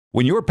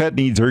When your pet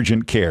needs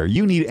urgent care,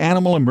 you need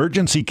Animal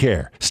Emergency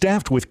Care,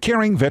 staffed with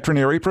caring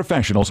veterinary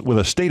professionals with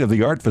a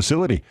state-of-the-art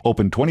facility.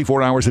 Open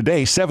 24 hours a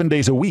day, 7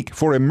 days a week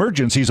for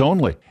emergencies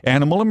only.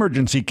 Animal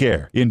Emergency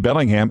Care in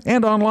Bellingham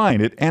and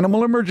online at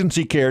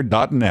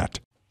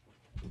animalemergencycare.net.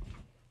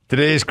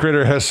 Today's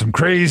critter has some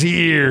crazy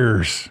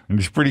ears, and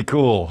he's pretty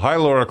cool. Hi,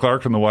 Laura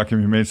Clark from the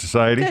Whatcom Humane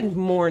Society. Good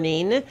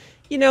morning.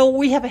 You know,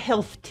 we have a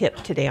health tip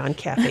today on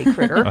KAFE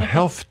Kritter. A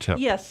health tip?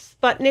 Yes.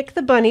 Sputnik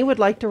the bunny would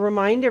like to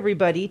remind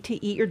everybody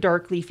to eat your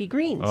dark leafy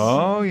greens.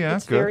 Oh, yeah,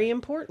 it's good. very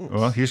important.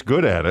 Well, he's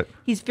good at it.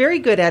 He's very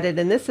good at it,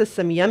 and this is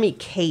some yummy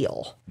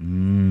kale.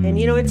 And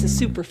you know, it's a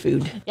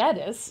superfood. Yeah,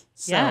 it is.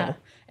 So. Yeah.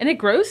 And it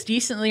grows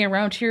decently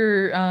around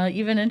here,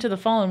 even into the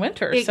fall and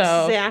winter.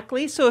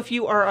 Exactly. So if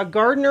you are a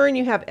gardener and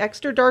you have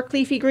extra dark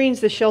leafy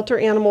greens, the shelter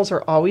animals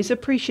are always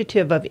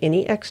appreciative of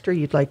any extra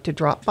you'd like to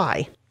drop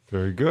by.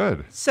 Very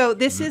good. So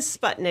this is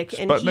Sputnik,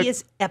 and he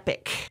is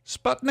epic.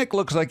 Sputnik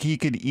looks like he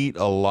could eat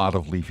a lot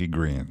of leafy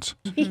greens.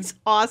 He's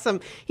awesome.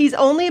 He's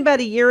only about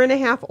 1.5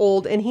 years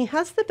old, and he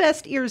has the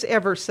best ears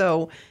ever,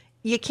 so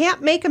you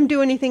can't make him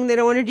do anything they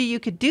don't want to do. You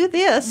could do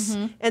this,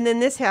 and then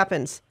this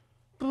happens.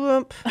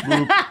 Bloop.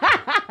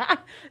 Bloop.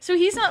 So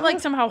he's not like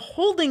somehow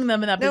holding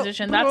them in that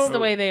position. That's the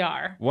way they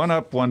are. One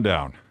up, one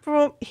down.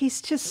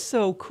 He's just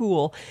so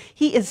cool.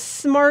 He is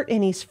smart,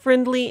 and he's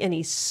friendly, and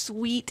he's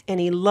sweet, and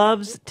he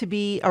loves to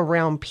be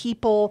around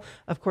people.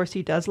 Of course,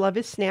 he does love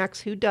his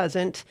snacks. Who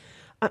doesn't?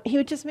 He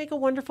would just make a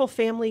wonderful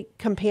family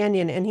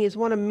companion, and he is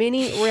one of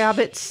many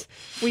rabbits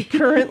we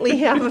currently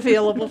have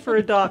available for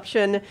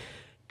adoption.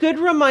 Good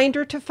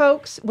reminder to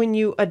folks, when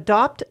you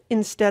adopt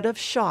instead of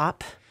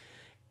shop,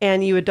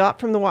 and you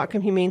adopt from the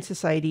Whatcom Humane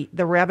Society,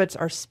 the rabbits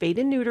are spayed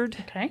and neutered.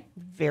 Okay.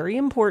 Very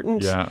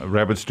important. Yeah,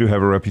 rabbits do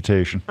have a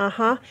reputation.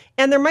 And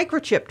they're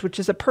microchipped, which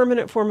is a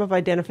permanent form of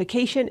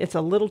identification. It's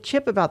a little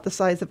chip about the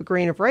size of a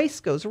grain of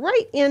rice, goes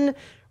right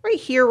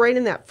here, right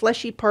in that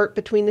fleshy part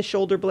between the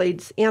shoulder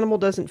blades. Animal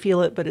doesn't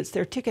feel it, but it's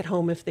their ticket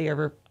home if they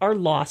ever are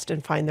lost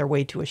and find their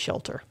way to a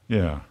shelter.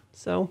 Yeah.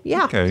 So,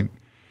 yeah. Okay.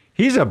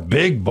 He's a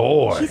big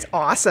boy. He's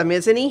awesome,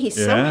 isn't he? He's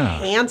so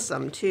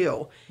handsome,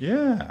 too.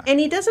 Yeah.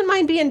 And he doesn't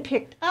mind being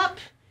picked up.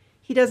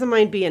 He doesn't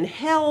mind being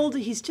held.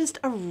 He's just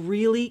a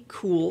really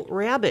cool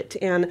rabbit.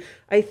 And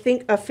I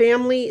think a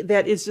family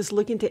that is just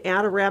looking to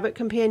add a rabbit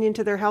companion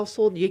to their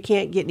household, you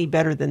can't get any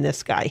better than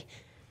this guy.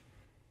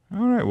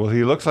 All right. Well,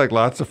 he looks like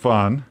lots of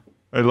fun.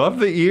 I love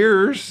the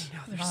ears.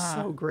 Oh, they're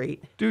so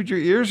great. Dude, your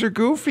ears are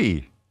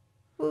goofy.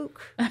 Wook.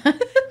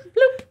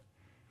 Bloop.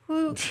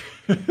 Wook.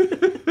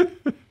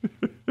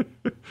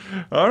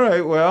 All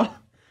right, well,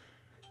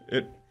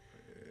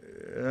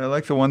 I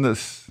like the one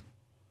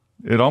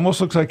it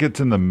almost looks like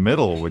it's in the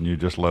middle when you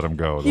just let him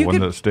go, the one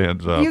that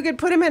stands up. You could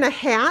put him in a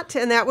hat,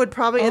 and that would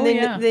probably, and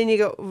then you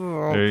go,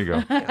 oh. There you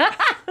go. Yeah.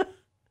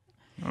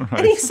 All right.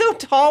 And he's so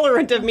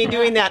tolerant of me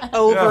doing that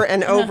over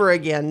and over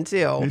again,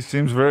 too. He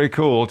seems very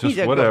cool, just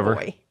whatever.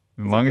 Good boy.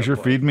 As long as you're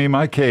feeding me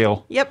my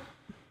kale. Yep.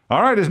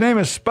 All right, his name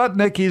is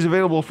Sputnik. He's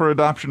available for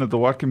adoption at the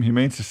Whatcom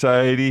Humane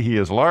Society. He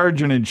is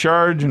large and in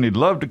charge, and he'd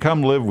love to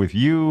come live with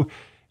you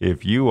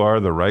if you are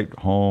the right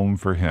home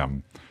for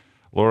him.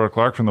 Laura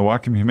Clark from the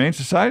Whatcom Humane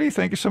Society,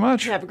 thank you so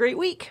much. Have a great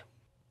week.